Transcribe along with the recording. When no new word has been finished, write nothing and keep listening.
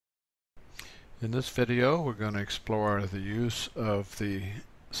In this video, we're going to explore the use of the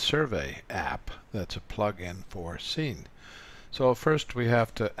survey app that's a plugin for Scene. So first we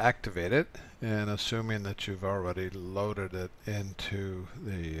have to activate it, and assuming that you've already loaded it into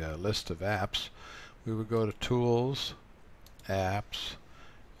the list of apps, we would go to Tools, Apps,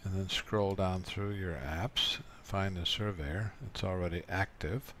 and then scroll down through your apps, find the surveyor. It's already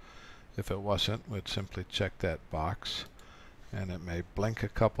active. If it wasn't, we'd simply check that box, and it may blink a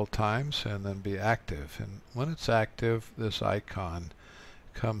couple times and then be active. And when it's active, this icon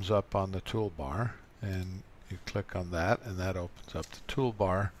comes up on the toolbar, and you click on that, and that opens up the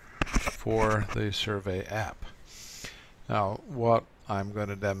toolbar for the survey app. Now, what I'm going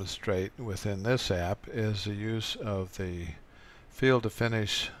to demonstrate within this app is the use of the field to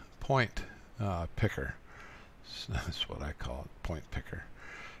finish point picker. That's what I call it, point picker.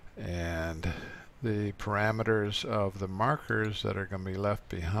 And the parameters of the markers that are going to be left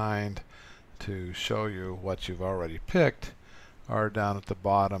behind to show you what you've already picked are down at the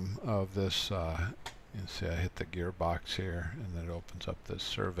bottom of this. You see I hit the gearbox here, and then it opens up this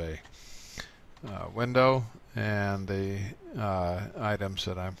survey window, and the items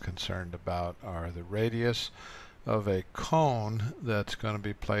that I'm concerned about are the radius of a cone that's going to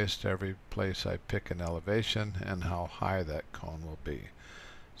be placed every place I pick an elevation, and how high that cone will be.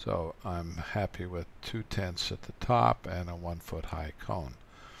 So I'm happy with 2/10 at the top and a 1 foot high cone.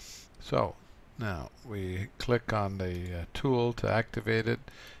 So now we click on the tool to activate it,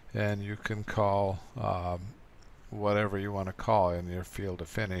 and you can call whatever you want to call in your field to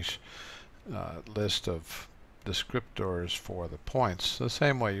finish list of descriptors for the points, the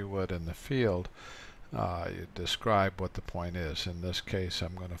same way you would in the field. You describe what the point is. In this case,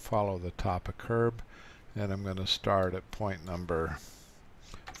 I'm going to follow the top of curb, and I'm going to start at point number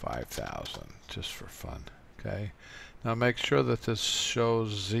 5,000 just for fun. Okay. Now make sure that this shows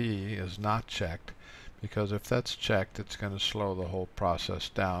Z is not checked, because if that's checked, it's going to slow the whole process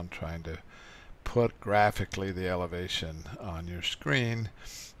down trying to put graphically the elevation on your screen,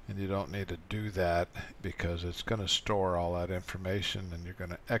 and you don't need to do that because it's going to store all that information, and you're going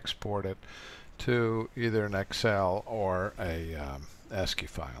to export it to either an Excel or a ASCII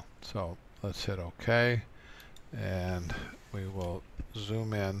file. So let's hit OK, and we will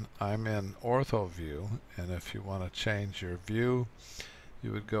zoom in. I'm in ortho view, and if you want to change your view,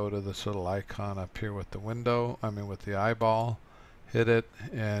 you would go to this little icon up here with the window, with the eyeball, hit it,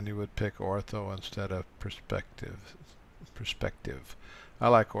 and you would pick ortho instead of perspective. I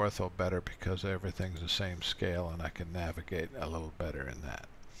like ortho better because everything's the same scale, and I can navigate a little better in that.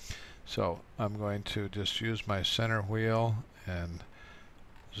 So I'm going to just use my center wheel and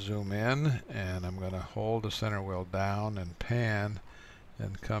zoom in, and I'm going to hold the center wheel down and pan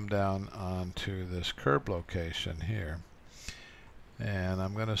and come down onto this curb location here. And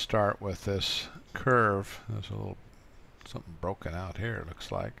I'm going to start with this curve. There's a little something broken out here, it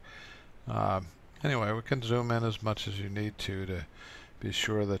looks like. Anyway, we can zoom in as much as you need to be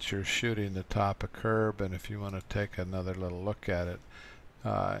sure that you're shooting the top of curb. And if you want to take another little look at it,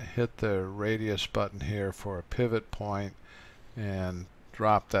 hit the radius button here for a pivot point and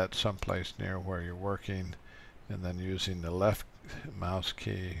drop that someplace near where you're working, and then using the left mouse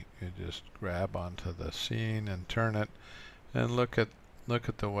key you just grab onto the scene and turn it, and look at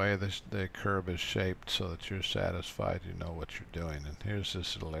the way the curve is shaped so that you're satisfied you know what you're doing. And here's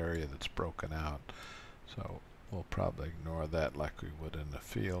this little area that's broken out, so we'll probably ignore that like we would in the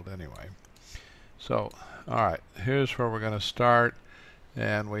field anyway. So alright, here's where we're going to start,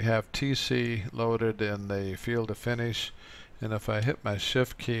 and we have TC loaded in the field to finish, and if I hit my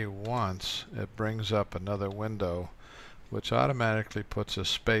shift key once, it brings up another window which automatically puts a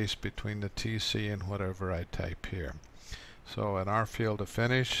space between the TC and whatever I type here. So in our field to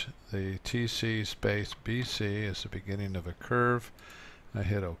finish, the TC space BC is the beginning of a curve. I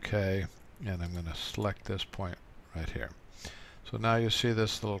hit OK, and I'm going to select this point right here. So now you see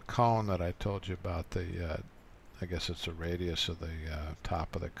this little cone that I told you about, I guess it's the radius of the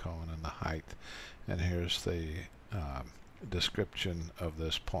top of the cone and the height. And here's the description of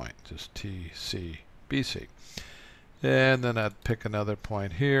this point, just TC BC. And then I'd pick another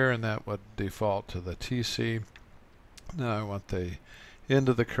point here, and that would default to the TC. Now I want the end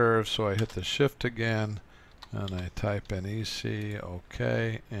of the curve, so I hit the shift again, and I type in EC,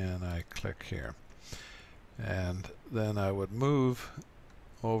 OK, and I click here. And then I would move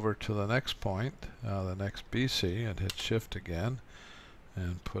over to the next point, the next BC, and hit shift again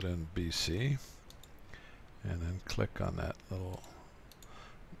and put in BC, and then click on that little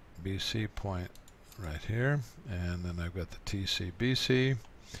BC point right here, and then I've got the TC BC,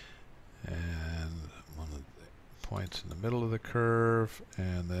 and one of the points in the middle of the curve,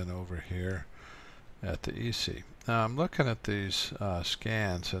 and then over here at the EC. Now I'm looking at these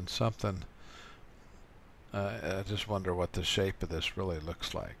scans, and something, I just wonder what the shape of this really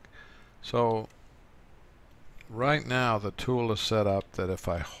looks like. So right now the tool is set up that if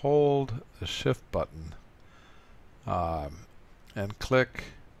I hold the shift button and click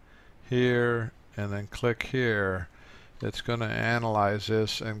here and then click here, it's going to analyze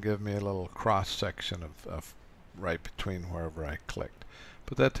this and give me a little cross section of right between wherever I clicked.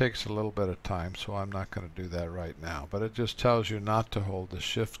 But that takes a little bit of time, so I'm not going to do that right now. But it just tells you not to hold the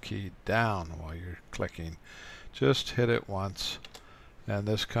shift key down while you're clicking. Just hit it once, and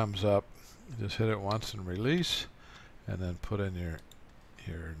this comes up. Just hit it once and release, and then put in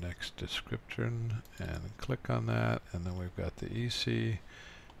your next description and click on that, and then we've got the EC,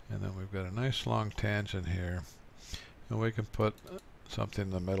 and then we've got a nice long tangent here, and we can put something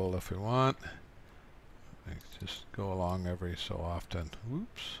in the middle if we want. Just go along every so often.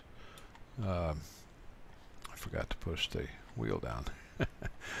 Whoops, I forgot to push the wheel down.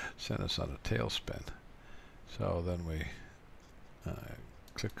 Sent us on a tailspin. So then we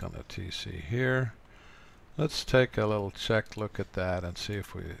click on the TC here. Let's take a little check look at that and see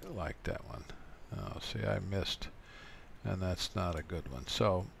if we like that one. Oh, see, I missed, and that's not a good one.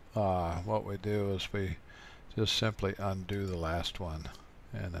 So what we do is we just simply undo the last one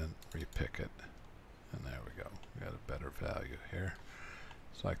and then repick it. And there we go. We got a better value here.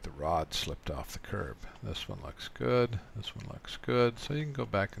 It's like the rod slipped off the curb. This one looks good. This one looks good. So you can go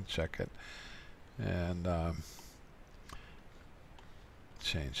back and check it and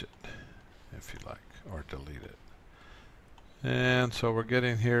change it if you like, or delete it. And so we're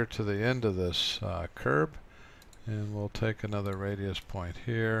getting here to the end of this curb, and we'll take another radius point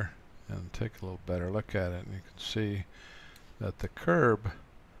here and take a little better look at it, and you can see that the curb,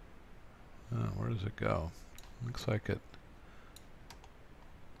 where does it go? Looks like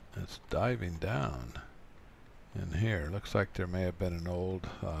it's diving down in here. Looks like there may have been an old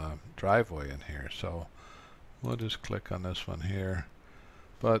driveway in here, so we'll just click on this one here.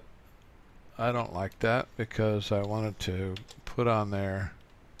 But I don't like that because I wanted to put on there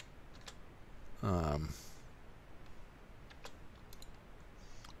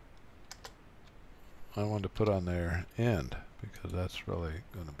end, because that's really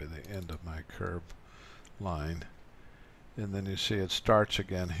going to be the end of my curb line. And then you see it starts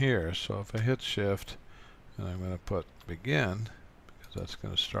again here. So if I hit shift and I'm going to put begin, because that's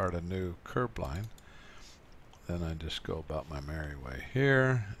going to start a new curb line, then I just go about my merry way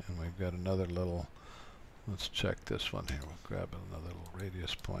here, and we've got another little, let's check this one here. We'll grab another little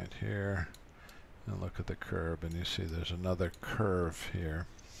radius point here and look at the curb, and you see there's another curve here.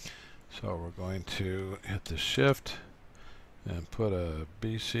 So we're going to hit the shift and put a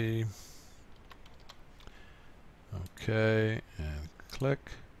BC, okay, and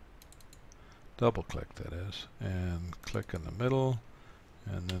click, double click that is, and click in the middle,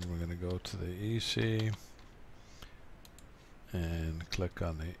 and then we're going to go to the EC and click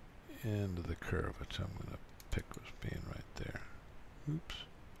on the end of the curve, which I'm going to pick as being right there. Oops.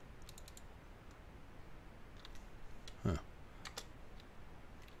 Huh.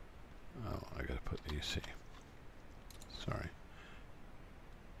 Oh, I got to put EC. Sorry.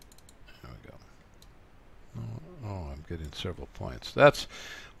 There we go. Oh, I'm getting several points. That's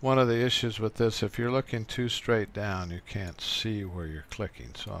one of the issues with this. If you're looking too straight down, you can't see where you're clicking.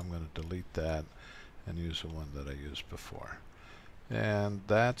 So I'm going to delete that and use the one that I used before. And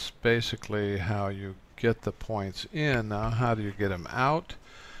that's basically how you get the points in. Now, how do you get them out?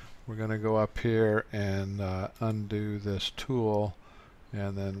 We're going to go up here and undo this tool,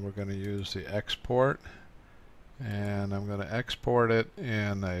 and then we're going to use the export, and I'm going to export it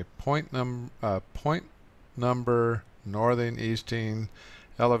in a point number, northern, easting,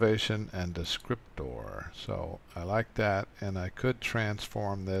 elevation, and descriptor. So I like that, and I could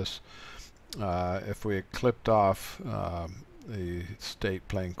transform this if we had clipped off the state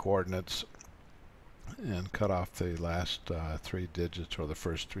plane coordinates and cut off the last 3 digits, or the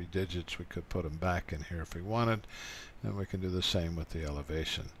first 3 digits. We could put them back in here if we wanted, and we can do the same with the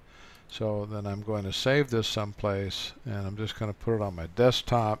elevation. So then I'm going to save this someplace, and I'm just going to put it on my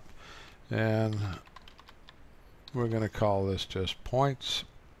desktop, and we're going to call this just points,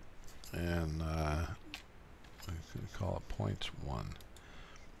 and we can call it points 1,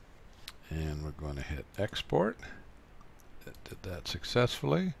 and we're going to hit export. It did that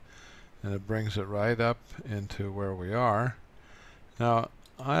successfully, and it brings it right up into where we are. Now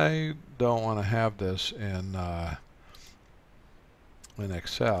I don't want to have this in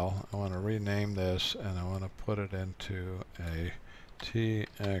Excel. I want to rename this, and I want to put it into a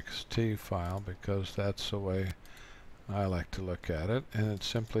TXT file, because that's the way I like to look at it, and it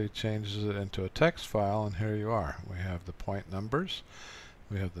simply changes it into a text file, and here you are. We have the point numbers,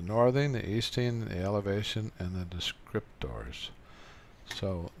 we have the northing, the easting, the elevation, and the descriptors.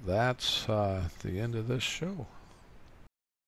 So that's the end of this show.